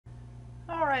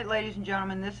right, ladies and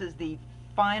gentlemen, this is the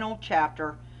final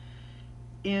chapter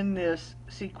in this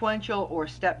sequential or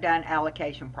step-down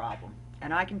allocation problem.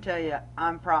 And I can tell you,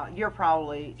 you're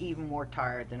probably even more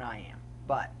tired than I am,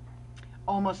 but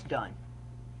almost done.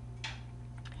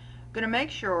 Going to make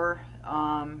sure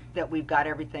that we've got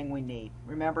everything we need.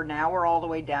 Remember, now we're all the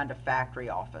way down to factory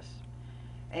office.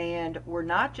 And we're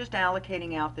not just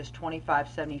allocating out this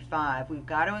 $25.75. We've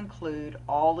got to include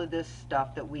all of this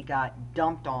stuff that we got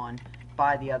dumped on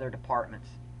by the other departments.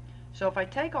 So if I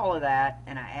take all of that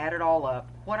and I add it all up,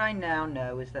 what I now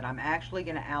know is that I'm actually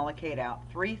going to allocate out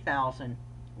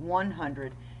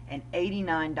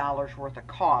 $3,189 worth of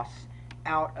costs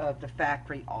out of the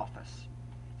factory office.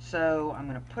 So I'm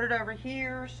going to put it over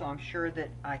here so I'm sure that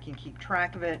I can keep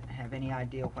track of it, have any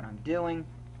idea what I'm doing.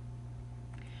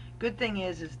 Good thing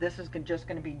is this is just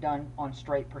going to be done on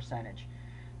straight percentage.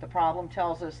 The problem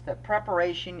tells us that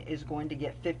preparation is going to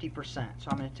get 50%. So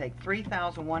I'm going to take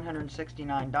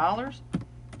 $3,169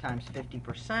 times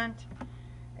 50%.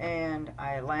 And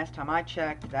last time I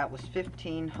checked, that was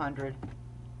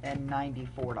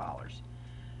 $1,594.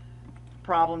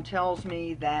 Problem tells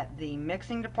me that the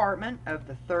mixing department of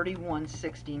the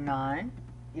 $3,169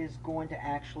 is going to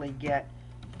actually get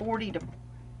 40%,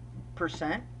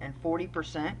 and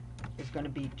 40% is going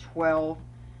to be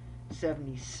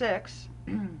 $1,276.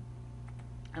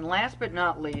 And last but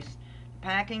not least,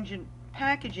 the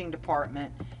packaging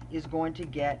department is going to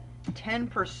get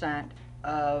 10%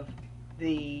 of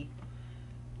the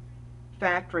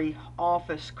factory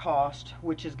office cost,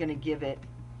 which is going to give it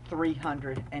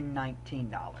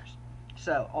 $319.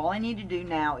 So all I need to do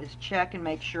now is check and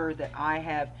make sure that I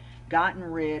have gotten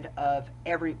rid of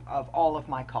all of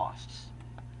my costs.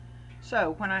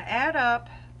 So when I add up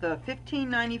the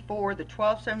 $1,594, the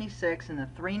 $1,276, and the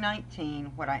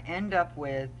 $319, what I end up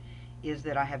with is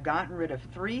that I have gotten rid of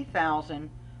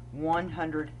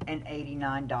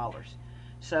 $3,189.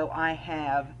 So I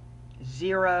have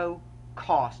zero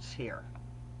costs here.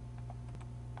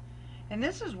 And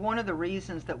this is one of the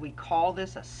reasons that we call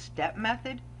this a step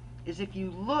method, is if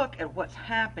you look at what's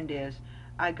happened is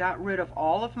I got rid of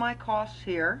all of my costs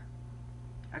here,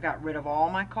 I got rid of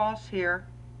all my costs here,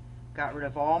 got rid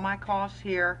of all my costs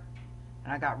here,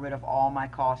 and I got rid of all my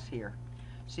costs here.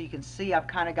 So you can see I've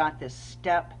kind of got this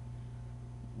step,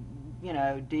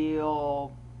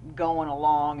 deal going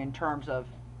along in terms of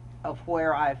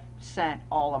where I've sent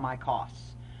all of my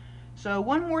costs. So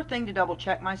one more thing to double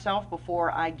check myself before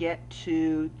I get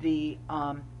to the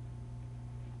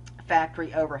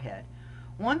factory overhead.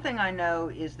 One thing I know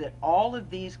is that all of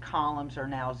these columns are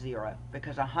now zero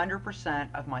because 100%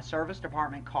 of my service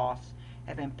department costs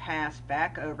have been passed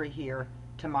back over here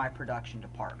to my production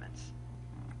departments.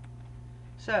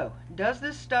 So, does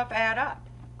this stuff add up?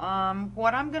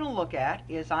 What I'm going to look at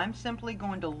is I'm simply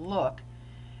going to look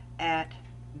at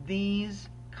these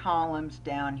columns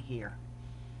down here.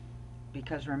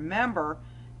 Because remember,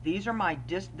 these are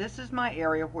this is my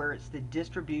area where it's the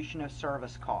distribution of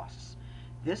service costs.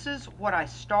 This is what I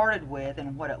started with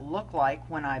and what it looked like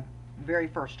when I very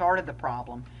first started the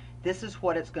problem. This is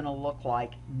what it's going to look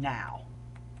like now.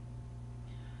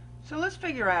 So let's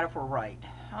figure out if we're right.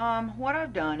 What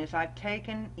I've done is I've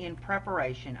taken, in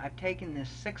preparation, I've taken this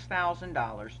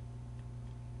 $6,000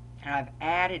 and I've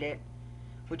added it,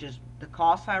 which is the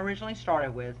cost I originally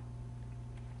started with,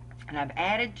 and I've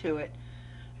added to it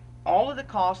all of the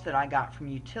costs that I got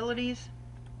from utilities,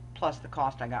 plus the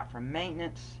cost I got from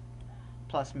maintenance,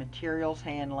 plus materials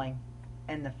handling,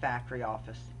 and the factory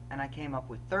office. And I came up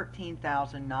with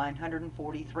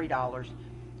 $13,943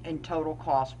 in total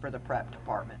cost for the prep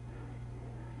department.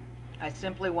 I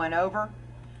simply went over,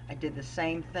 I did the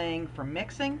same thing for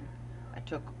mixing. I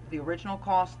took the original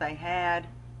cost they had,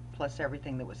 plus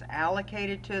everything that was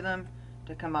allocated to them,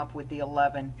 to come up with the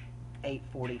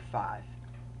 $11,845.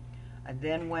 I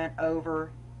then went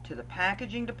over to the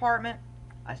packaging department.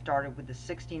 I started with the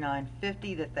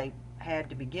 $69.50 that they had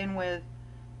to begin with,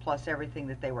 plus everything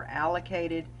that they were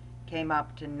allocated, came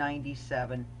up to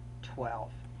 $97.12.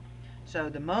 So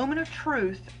the moment of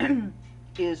truth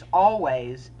is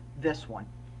always this one.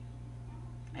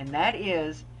 And that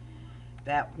is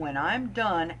that when I'm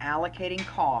done allocating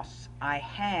costs, I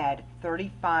had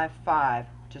 $35.5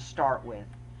 to start with.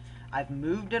 I've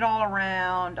moved it all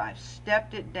around, I've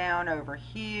stepped it down over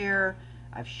here,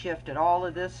 I've shifted all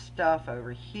of this stuff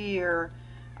over here,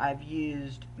 I've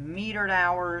used metered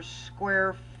hours,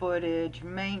 square footage,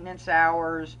 maintenance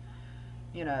hours,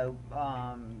 the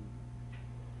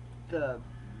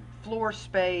floor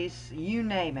space, you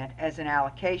name it, as an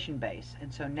allocation base.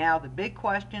 And so now the big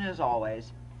question is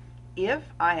always, if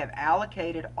I have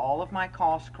allocated all of my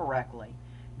costs correctly,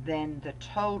 then the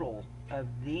total of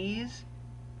these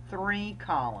three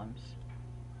columns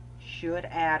should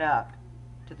add up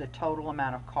to the total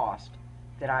amount of cost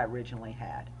that I originally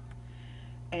had.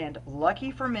 And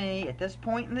lucky for me, at this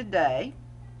point in the day,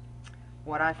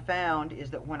 what I found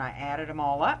is that when I added them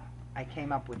all up, I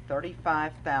came up with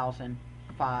 $35,500.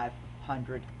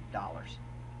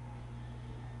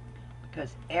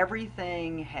 Because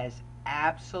everything has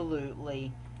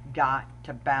absolutely got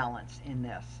to balance in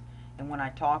this. And when I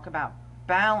talk about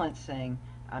balancing,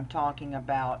 I'm talking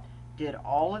about, did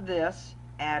all of this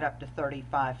add up to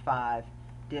 $35,500?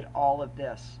 Did all of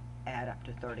this add up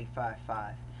to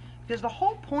 $35,500? Because the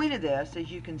whole point of this,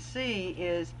 as you can see,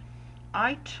 is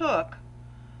I took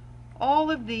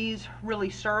all of these really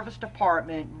service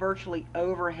department, virtually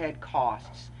overhead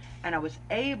costs, and I was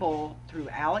able, through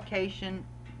an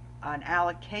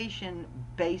allocation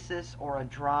basis or a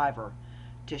driver,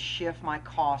 to shift my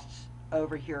costs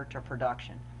over here to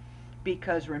production.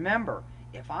 Because remember,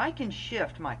 if I can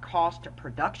shift my cost to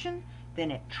production, then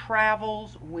it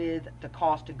travels with the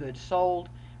cost of goods sold,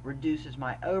 reduces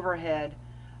my overhead,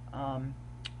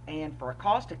 and for a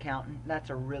cost accountant, that's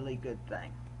a really good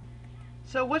thing.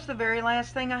 So what's the very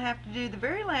last thing I have to do? The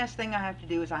very last thing I have to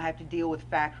do is I have to deal with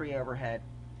factory overhead.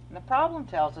 And the problem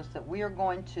tells us that we are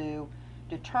going to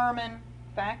determine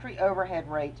factory overhead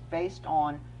rates based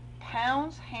on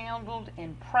pounds handled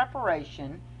in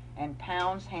preparation and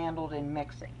pounds handled in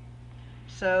mixing.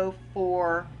 So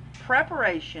for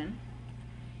preparation,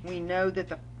 we know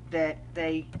that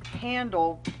they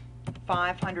handle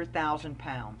 500,000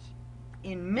 pounds.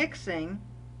 In mixing,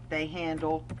 they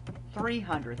handle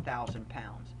 300,000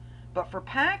 pounds. But for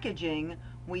packaging,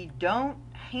 we don't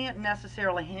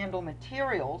necessarily handle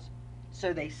materials,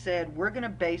 so they said we're going to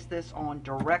base this on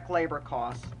direct labor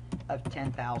costs of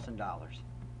 $10,000.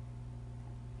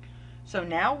 So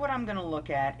now what I'm going to look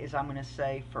at is I'm going to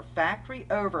say for factory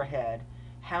overhead,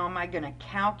 how am I going to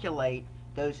calculate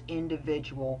those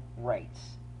individual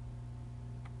rates?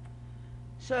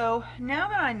 So now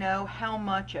that I know how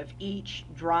much of each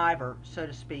driver, so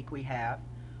to speak, we have,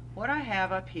 what I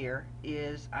have up here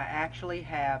is I actually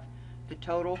have the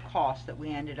total cost that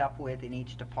we ended up with in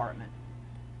each department.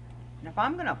 And if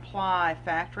I'm going to apply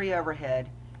factory overhead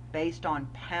based on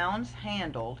pounds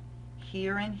handled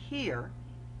here and here,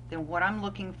 then what I'm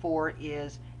looking for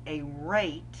is a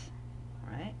rate,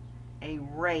 right? A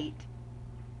rate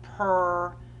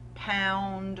per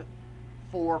pound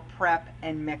for prep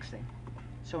and mixing.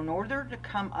 So in order to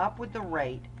come up with the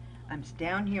rate,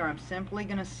 down here I'm simply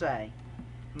going to say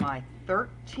my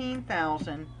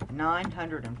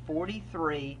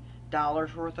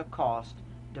 $13,943 worth of cost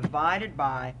divided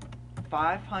by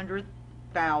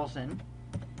 500,000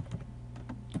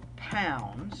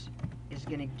 pounds is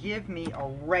going to give me a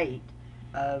rate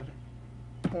of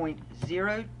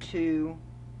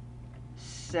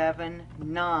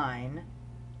 0.0279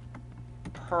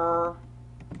 per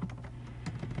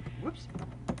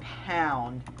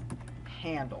pound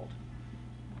handled.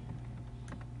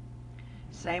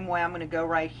 Same way I'm going to go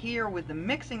right here with the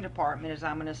mixing department is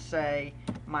I'm going to say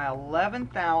my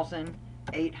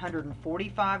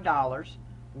 $11,845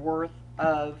 worth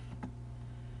of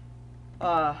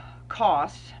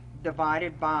costs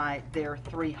divided by their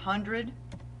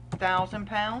 300,000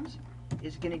 pounds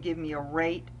is going to give me a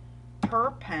rate per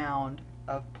pound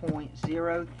of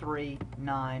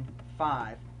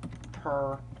 0.0395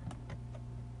 per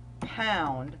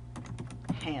pound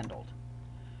handled.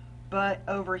 But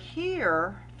over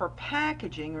here for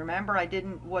packaging, remember I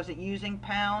wasn't using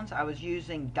pounds, I was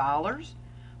using dollars.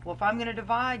 Well, if I'm going to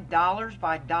divide dollars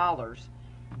by dollars,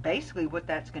 basically what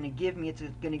that's going to give me, it's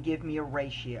going to give me a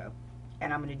ratio.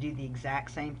 And I'm going to do the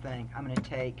exact same thing. I'm going to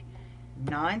take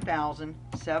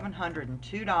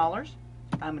 $9,702,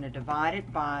 I'm going to divide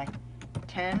it by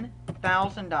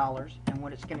 $10,000, and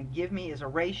what it's going to give me is a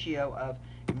ratio of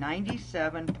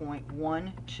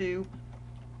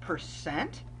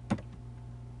 97.12%,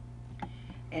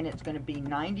 and it's going to be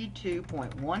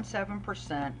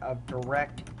 92.17% of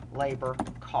direct labor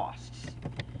costs.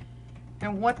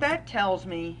 And what that tells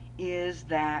me is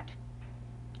that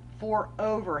for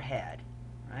overhead,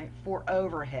 right, for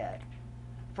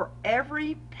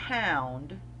every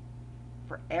pound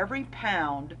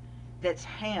that's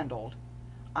handled,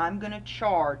 I'm going to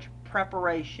charge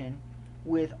preparation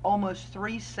with almost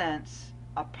 3 cents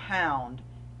a pound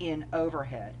in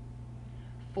overhead.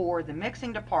 For the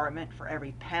mixing department, for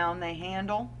every pound they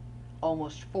handle,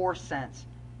 almost 4 cents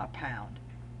a pound.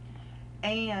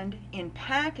 And in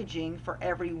packaging, for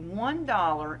every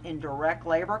 $1 in direct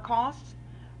labor costs,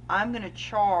 I'm going to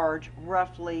charge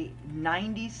roughly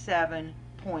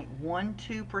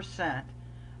 97.12%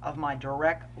 of my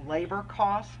direct labor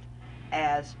cost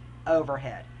as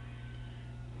overhead.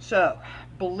 So,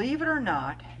 believe it or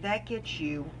not, that gets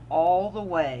you all the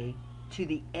way to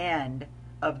the end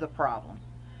of the problem.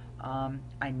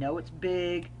 I know it's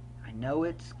big, I know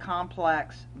it's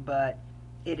complex, but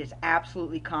it is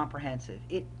absolutely comprehensive.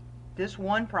 This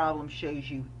one problem shows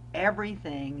you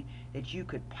everything that you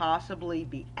could possibly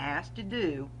be asked to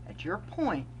do at your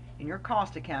point in your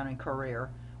cost accounting career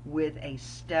with a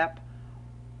step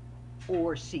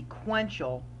or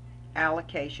sequential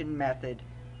allocation method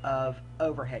of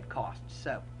overhead costs.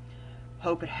 So,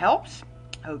 hope it helps.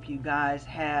 Hope you guys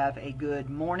have a good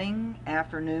morning,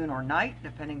 afternoon, or night,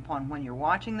 depending upon when you're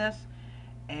watching this.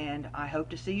 And I hope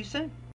to see you soon.